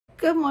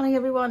Good morning,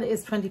 everyone. It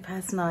is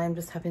 9:20. I'm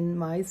just having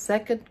my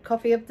second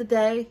coffee of the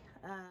day.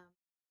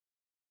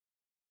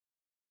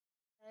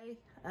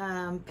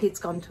 Pete's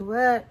gone to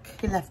work.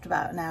 He left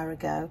about an hour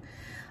ago.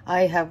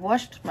 I have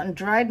washed and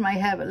dried my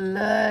hair, but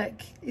look,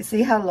 you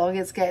see how long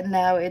it's getting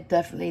now? It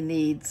definitely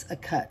needs a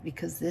cut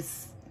because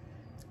this,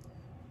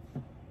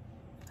 I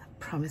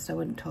promised I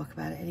wouldn't talk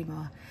about it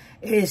anymore.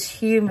 It is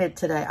humid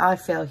today. I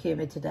feel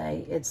humid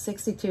today. It's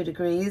 62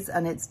 degrees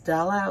and it's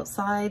dull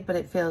outside, but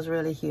it feels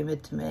really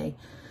humid to me.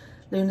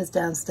 Luna's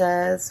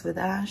downstairs with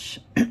Ash.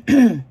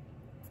 Today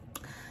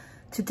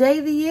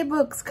the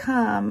yearbooks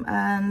come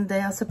and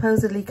they are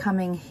supposedly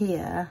coming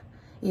here,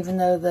 even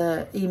though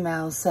the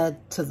email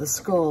said to the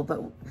school,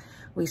 but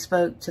we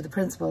spoke to the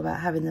principal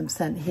about having them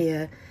sent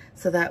here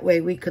so that way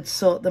we could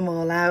sort them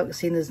all out,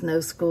 seeing there's no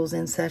schools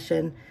in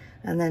session,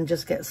 and then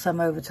just get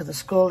some over to the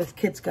school if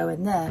kids go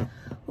in there.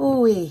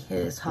 Ooh, it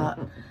is hot.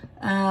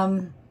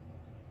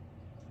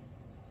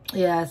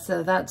 Yeah,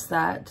 so that's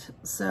that.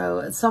 So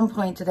at some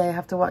point today I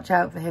have to watch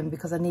out for him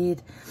because I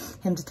need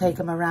him to take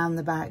them around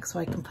the back so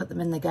I can put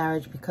them in the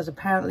garage, because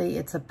apparently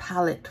it's a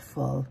pallet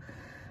full.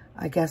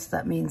 I guess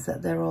that means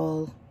that they're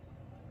all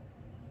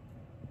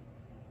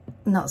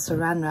not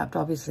saran wrapped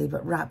obviously,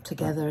 but wrapped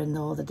together in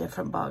all the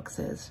different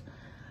boxes.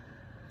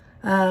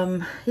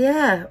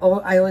 Yeah,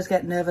 or I always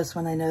get nervous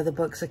when I know the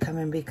books are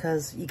coming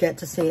because you get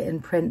to see it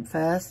in print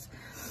first.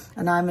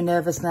 And I'm a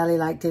nervous Nelly,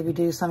 like, did we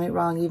do something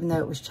wrong, even though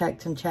it was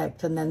checked, and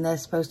then they're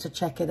supposed to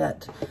check it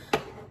at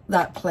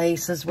that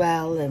place as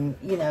well, and,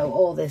 you know,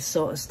 all this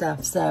sort of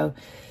stuff. So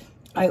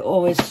I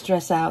always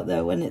stress out,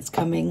 though, when it's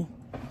coming.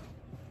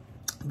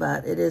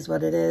 But it is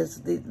what it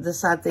is. The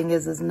sad thing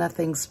is there's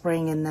nothing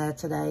spring in there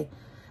today,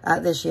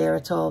 this year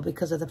at all,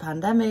 because of the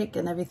pandemic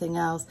and everything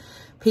else.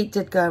 Pete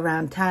did go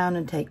around town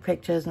and take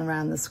pictures and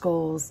around the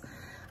schools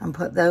and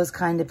put those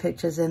kind of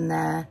pictures in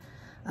there.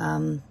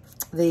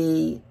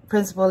 The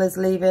principal is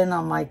leaving.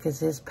 I'm like, is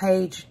his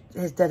page,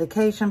 his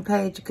dedication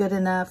page good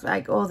enough?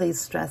 Like, all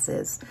these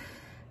stresses.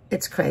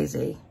 It's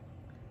crazy.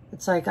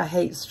 It's like, I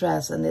hate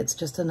stress and it's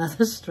just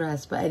another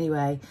stress. But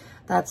anyway,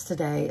 that's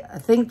today. I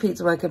think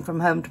Pete's working from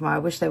home tomorrow. I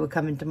wish they were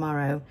coming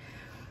tomorrow.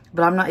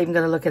 But I'm not even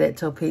going to look at it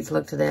till Pete's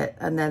looked at it.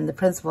 And then the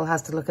principal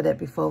has to look at it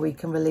before we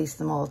can release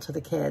them all to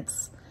the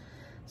kids.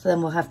 So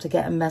then we'll have to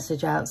get a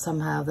message out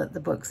somehow that the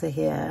books are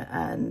here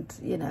and,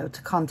 you know,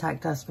 to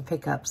contact us for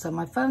pickup. So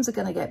my phones are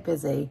going to get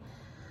busy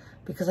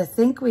because I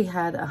think we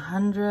had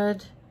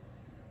 100,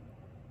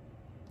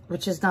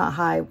 which is not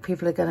high.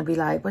 People are going to be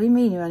like, what do you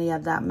mean you only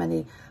had that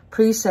many?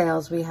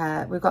 Pre-sales we've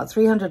got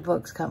 300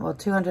 books coming, or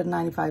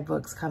 295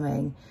 books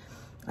coming.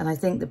 And I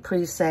think the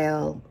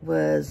pre-sale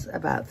was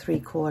about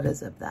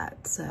 3/4 of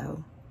that.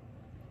 So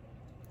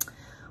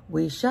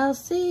we shall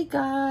see,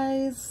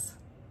 guys.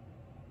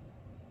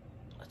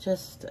 I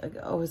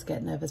always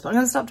get nervous, but I'm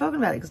going to stop talking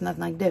about it because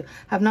nothing I can do.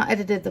 I've not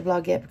edited the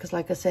vlog yet because,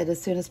 like I said,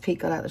 as soon as Pete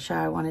got out of the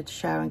shower, I wanted to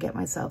shower and get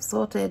myself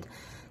sorted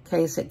in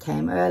case it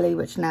came early,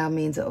 which now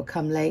means it will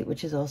come late,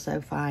 which is also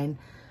fine.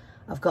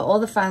 I've got all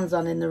the fans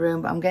on in the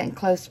room, but I'm getting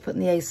close to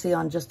putting the AC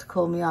on just to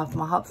cool me off.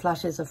 My hot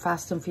flashes are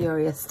fast and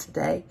furious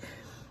today.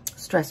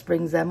 Stress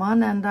brings them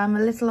on, and I'm a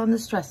little on the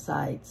stress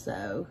side,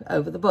 so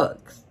over the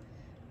books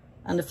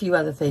and a few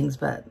other things,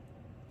 but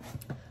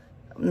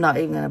I'm not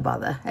even going to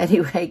bother.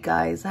 Anyway,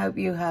 guys, I hope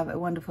you have a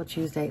wonderful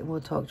Tuesday, and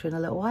we'll talk to you in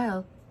a little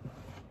while.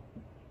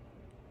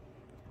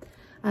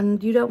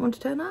 And you don't want to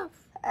turn off?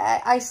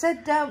 I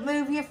said don't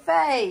move your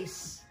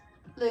face,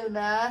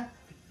 Luna.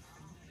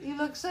 You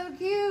look so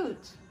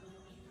cute.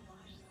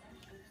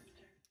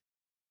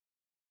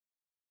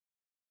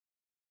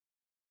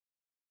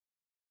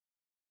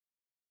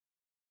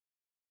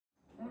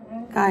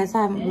 Guys,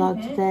 I haven't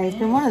vlogged today. It's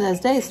been one of those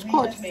days. It's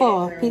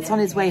 3:45. Pete's on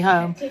his way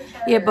home.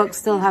 Yearbooks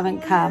still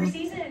haven't come.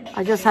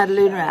 I just had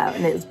Luna out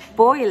and it's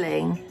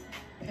boiling.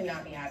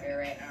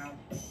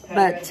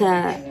 But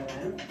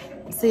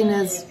soon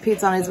as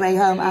Pete's on his way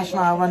home, Ash and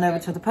I will run over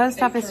to the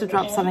post office to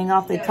drop something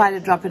off. They tried to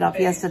drop it off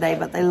yesterday,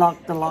 but they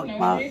locked the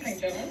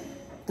lockbox.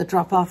 The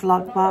drop-off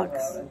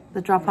lockbox.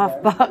 The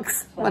drop-off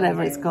box.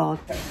 Whatever it's called.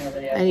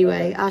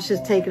 Anyway, Ash is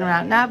taking her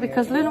out now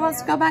because Luna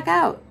wants to go back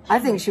out. I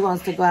think she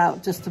wants to go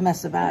out just to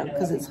mess about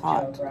because it's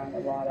hot.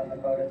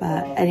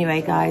 But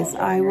anyway, guys,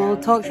 I will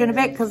talk to you in a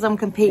bit because I'm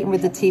competing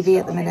with the TV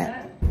at the minute.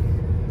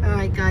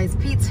 Alright, guys,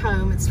 Pete's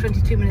home. It's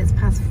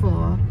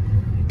 4:22.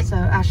 So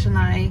Ash and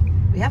I,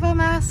 we have our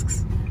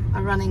masks,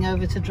 are running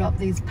over to drop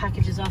these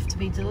packages off to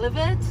be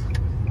delivered.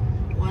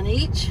 One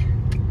each.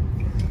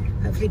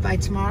 Hopefully by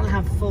tomorrow I'll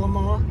have 4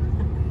 more.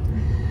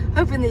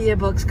 Hoping the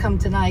yearbooks come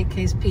tonight in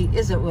case Pete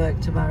is at work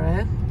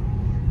tomorrow.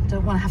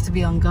 Don't want to have to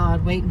be on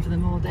guard waiting for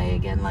them all day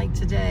again like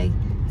today.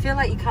 Feel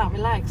like you can't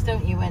relax,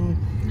 don't you, when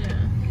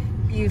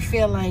you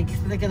feel like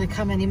they're going to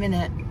come any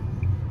minute.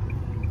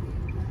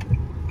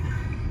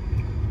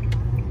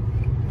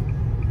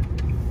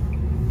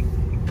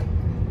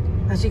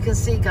 As you can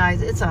see,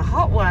 guys, it's a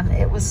hot one.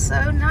 It was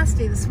so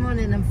nasty this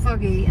morning and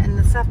foggy, and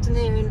this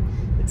afternoon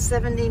it's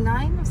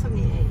 79 or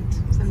 78?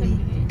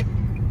 78.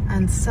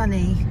 And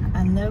sunny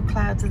and no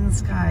clouds in the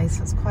sky,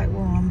 so it's quite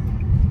warm.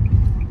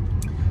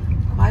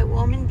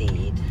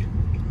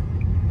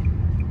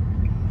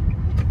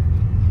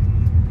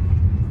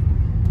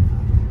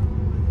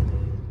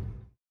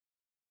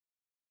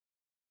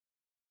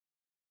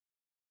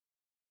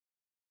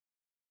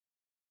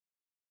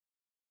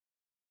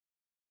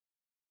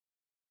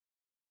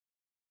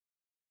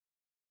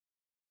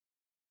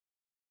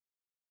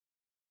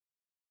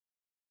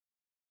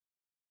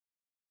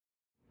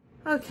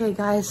 Okay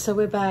guys, so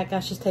we're back.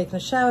 Ash is taking a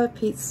shower.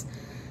 Pete's,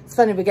 it's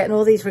funny, we're getting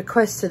all these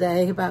requests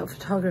today about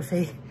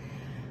photography.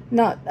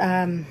 Not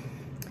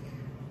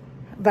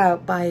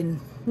about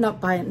buying,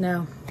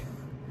 no.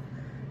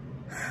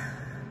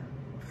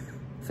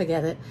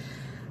 Forget it.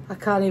 I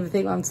can't even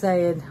think what I'm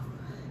saying.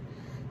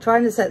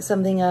 Trying to set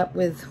something up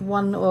with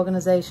one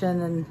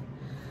organization and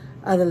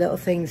other little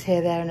things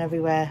here, there and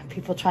everywhere.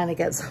 People trying to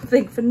get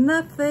something for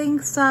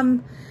nothing,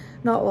 some,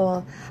 not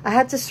all. I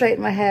had to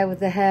straighten my hair with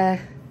the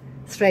hair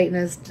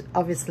straighteners,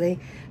 obviously,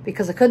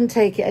 because I couldn't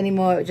take it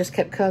anymore. It just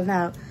kept curling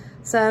out.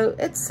 So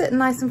it's sitting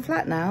nice and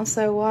flat now.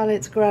 So while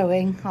it's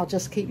growing, I'll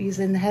just keep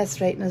using the hair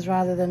straighteners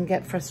rather than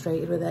get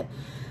frustrated with it.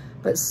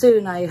 But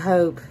soon, I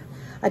hope.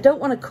 I don't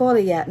want to call her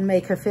yet and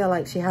make her feel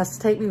like she has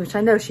to take me, which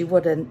I know she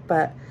wouldn't,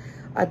 but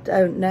I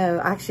don't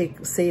know. Actually,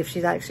 see if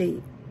she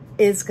actually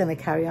is going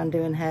to carry on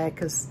doing hair,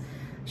 because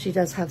she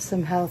does have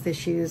some health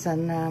issues,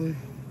 and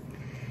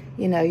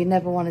you know, you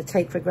never want to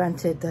take for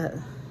granted that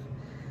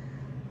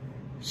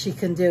she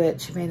can do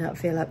it. She may not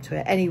feel up to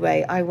it.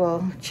 Anyway, I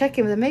will check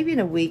in with her maybe in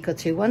a week or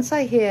two. Once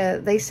I hear,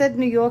 they said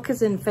New York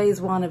is in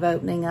phase 1 of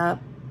opening up.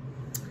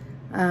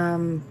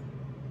 And,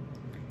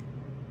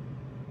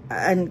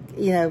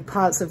 you know,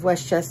 parts of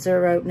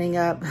Westchester are opening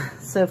up.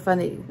 So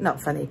funny, not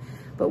funny,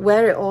 but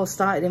where it all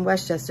started in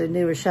Westchester,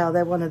 New Rochelle,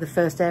 they're one of the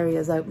first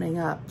areas opening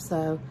up.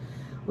 So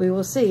we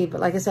will see.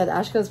 But like I said,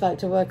 Ash goes back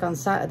to work on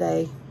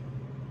Saturday.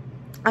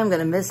 I'm going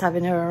to miss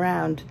having her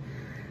around,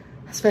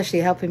 especially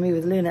helping me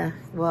with Luna.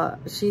 Well,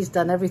 she's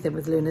done everything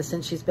with Luna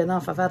since she's been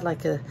off. I've had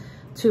like a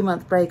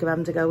 2-month break of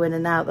having to go in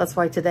and out. That's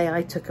why today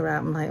I took her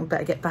out. I'm like, I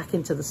better get back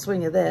into the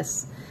swing of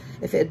this.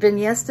 If it had been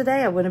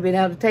yesterday, I wouldn't have been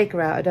able to take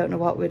her out. I don't know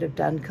what we'd have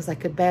done, because I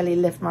could barely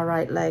lift my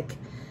right leg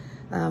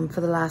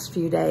for the last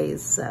few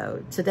days.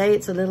 So today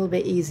it's a little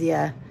bit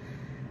easier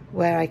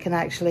where I can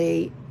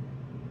actually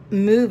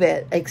move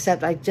it,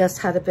 except I just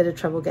had a bit of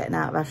trouble getting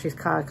out of Ashley's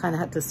car. I kind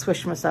of had to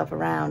swish myself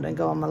around and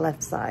go on my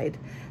left side.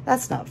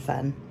 That's not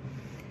fun.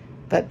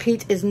 But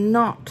Pete is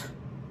not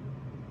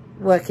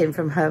working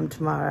from home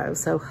tomorrow,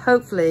 so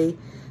hopefully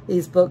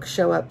these books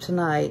show up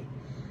tonight.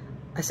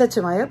 I said to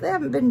him, I hope they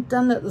haven't been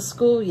done at the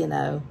school, you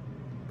know,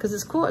 because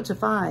it's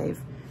 4:45.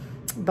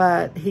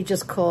 But he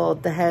just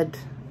called the head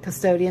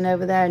custodian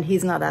over there, and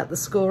he's not at the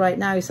school right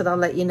now. He said, I'll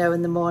let you know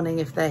in the morning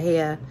if they're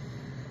here.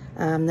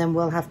 Then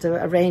we'll have to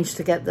arrange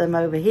to get them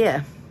over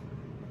here.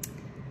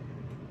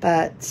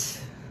 But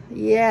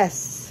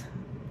yes,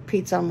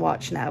 Pete's on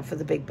watch now for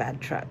the big bad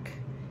truck.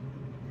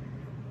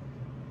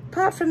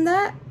 Apart from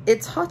that,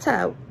 it's hot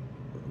out.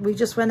 We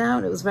just went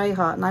out, it was very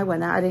hot, and I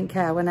went out, I didn't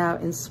care. I went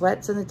out in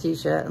sweats and a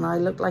t-shirt, and I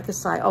looked like a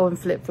sight. Oh, and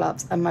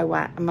flip-flops and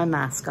my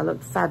mask. I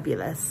looked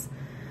fabulous.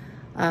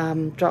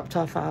 Dropped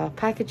off our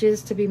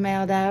packages to be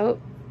mailed out,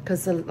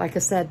 because like I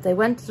said, they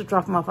went to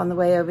drop them off on the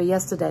way over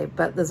yesterday,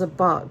 but there's a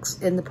box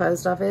in the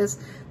post office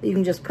that you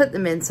can just put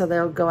them in, so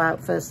they'll go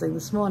out first thing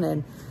this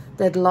morning.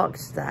 They'd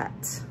locked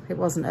that. It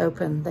wasn't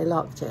open, they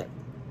locked it.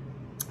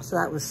 So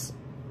that was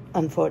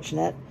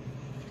unfortunate.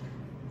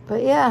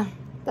 But yeah,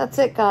 that's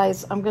it,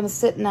 guys. I'm gonna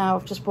sit now.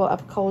 I've just brought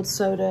up a cold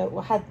soda.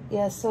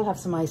 Still have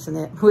some ice in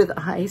it, with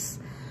ice,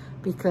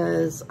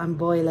 because I'm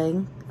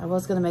boiling. I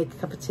was gonna make a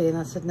cup of tea, and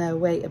I said, no,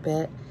 wait a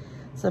bit.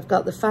 So I've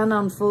got the fan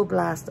on full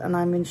blast, and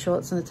I'm in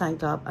shorts and a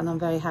tank top, and I'm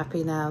very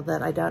happy now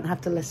that I don't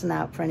have to listen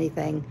out for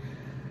anything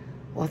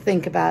or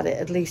think about it,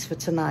 at least for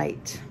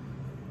tonight.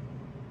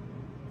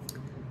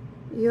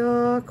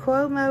 Your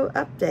Cuomo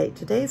update.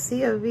 Today's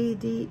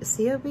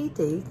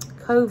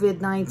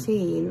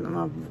COVID-19, and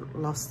I've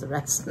lost the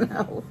rest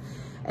now.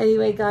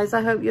 Anyway, guys,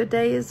 I hope your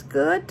day is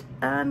good,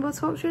 and we'll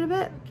talk to you in a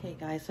bit. Okay,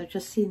 guys, I've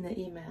just seen the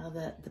email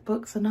that the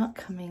books are not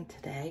coming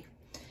today.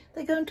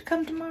 They're going to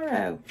come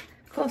tomorrow.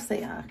 Of course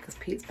they are, because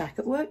Pete's back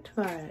at work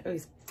tomorrow. Oh,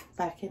 he's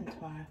back in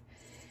tomorrow.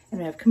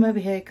 Anyway, I've come over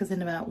here because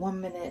in about 1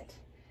 minute,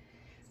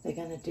 they're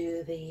going to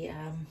do the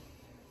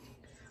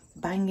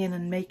banging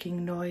and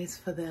making noise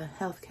for the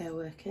healthcare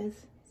workers.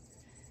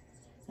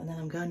 And then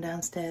I'm going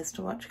downstairs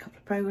to watch a couple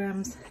of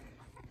programs,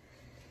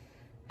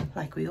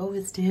 like we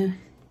always do.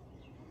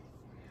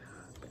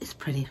 But it's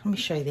pretty. Let me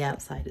show you the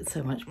outside. It's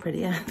so much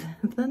prettier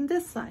than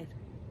this side.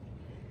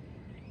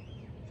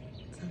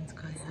 Sun's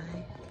quite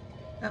high.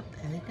 Oh,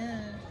 there we go.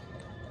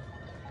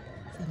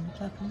 7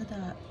 o'clock in the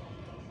dark.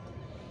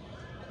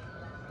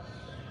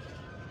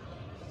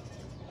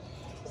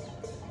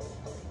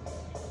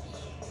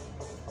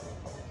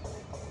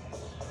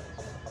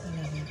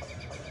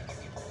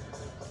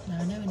 Now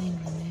I know in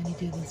England they only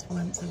do this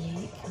once a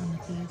week on a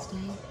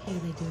Thursday. Here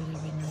they do it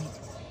every night.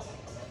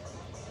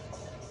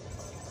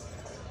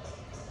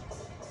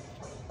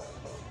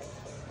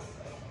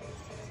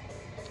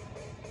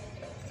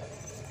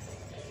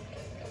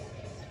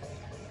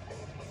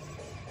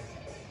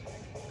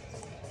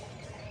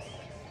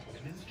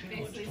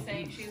 Basically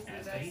saying she's the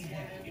best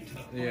woman.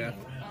 Yeah.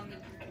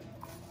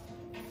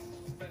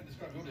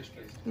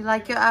 You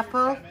like your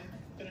apple?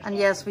 And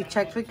yes, we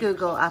checked with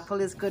Google. Apple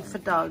is good for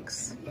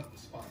dogs.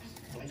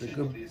 It's a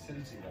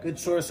good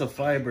source of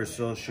fiber,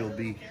 so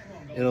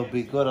it'll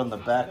be good on the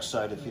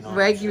backside if you know.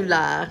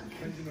 Regular.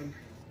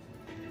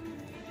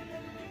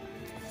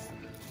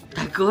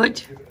 good?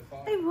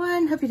 Hey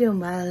everyone, hope you're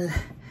doing well.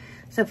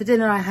 So for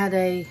dinner I had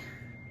a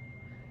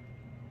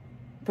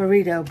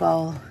burrito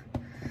bowl.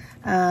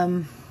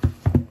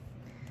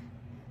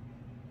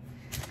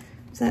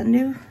 Is that a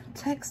new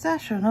text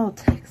dash or an old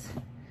text?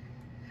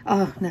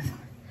 Oh, nothing.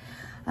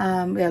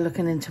 Yeah,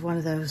 looking into one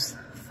of those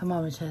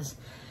thermometers.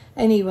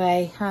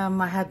 Anyway,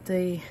 I had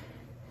the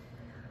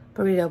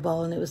burrito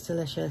bowl and it was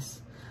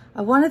delicious.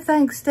 I want to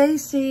thank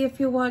Stacy,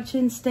 if you're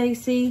watching.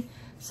 Stacy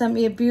sent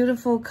me a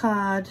beautiful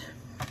card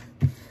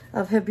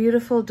of her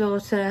beautiful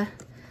daughter,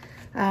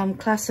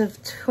 class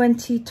of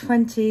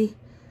 2020.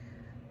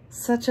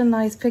 Such a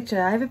nice picture.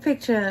 I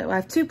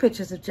have two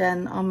pictures of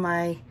Jen on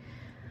my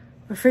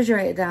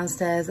refrigerator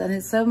downstairs, and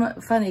it's so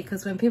funny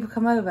because when people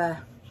come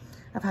over,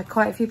 I've had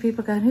quite a few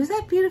people going, who's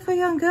that beautiful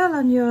young girl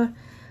on your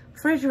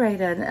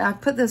refrigerator? And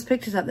I've put those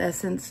pictures up there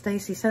since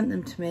Stacy sent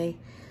them to me.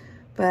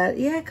 But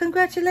yeah,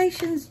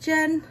 congratulations,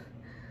 Jen,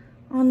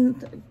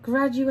 on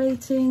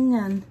graduating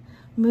and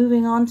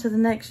moving on to the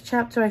next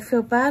chapter. I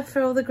feel bad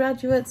for all the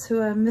graduates who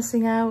are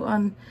missing out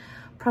on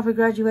proper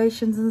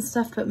graduations and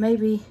stuff, but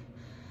maybe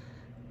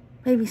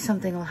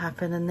something will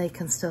happen and they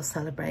can still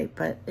celebrate.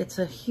 But it's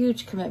a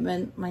huge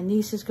commitment. My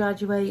niece is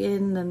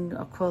graduating, and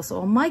of course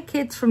all my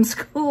kids from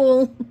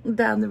school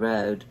down the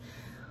road,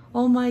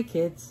 all my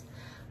kids.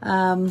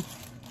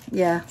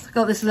 Yeah, so I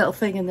got this little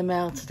thing in the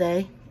mail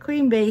today.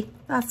 Queen Bee,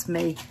 that's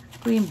me,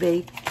 Queen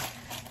Bee.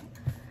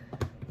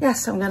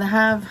 Yes, I'm gonna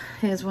have,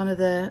 here's one of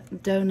the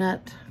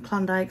donut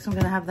Klondikes, I'm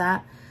gonna have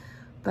that.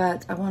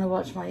 But I wanna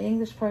watch my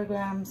English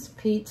programs.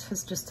 Pete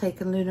has just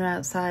taken Luna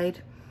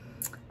outside,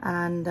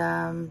 and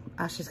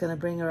Ash is going to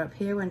bring her up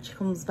here when she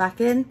comes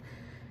back in.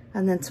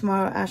 And then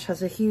tomorrow Ash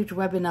has a huge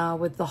webinar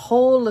with the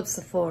whole of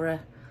Sephora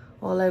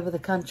all over the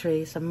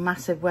country. It's a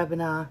massive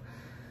webinar.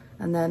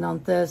 And then on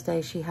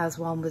Thursday she has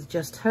one with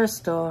just her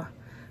store,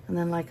 and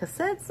then like I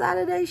said,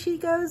 Saturday she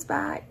goes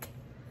back.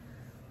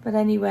 But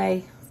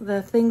anyway,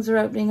 the things are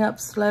opening up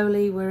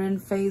slowly. We're in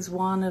phase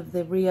 1 of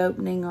the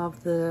reopening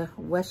of the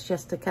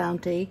Westchester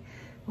County.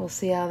 We'll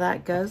see how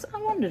that goes.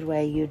 I wondered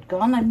where you'd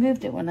gone. I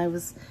moved it when I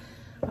was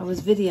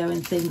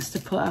videoing things to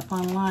put up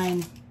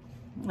online,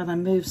 when I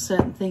moved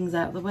certain things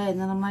out of the way, and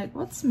then I'm like,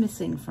 what's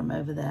missing from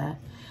over there?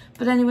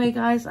 But anyway,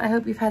 guys, I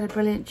hope you've had a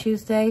brilliant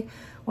Tuesday.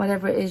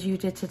 Whatever it is you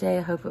did today,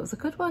 I hope it was a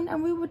good one,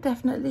 and we will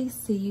definitely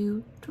see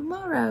you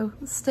tomorrow.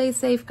 Stay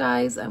safe,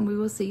 guys, and we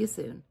will see you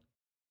soon.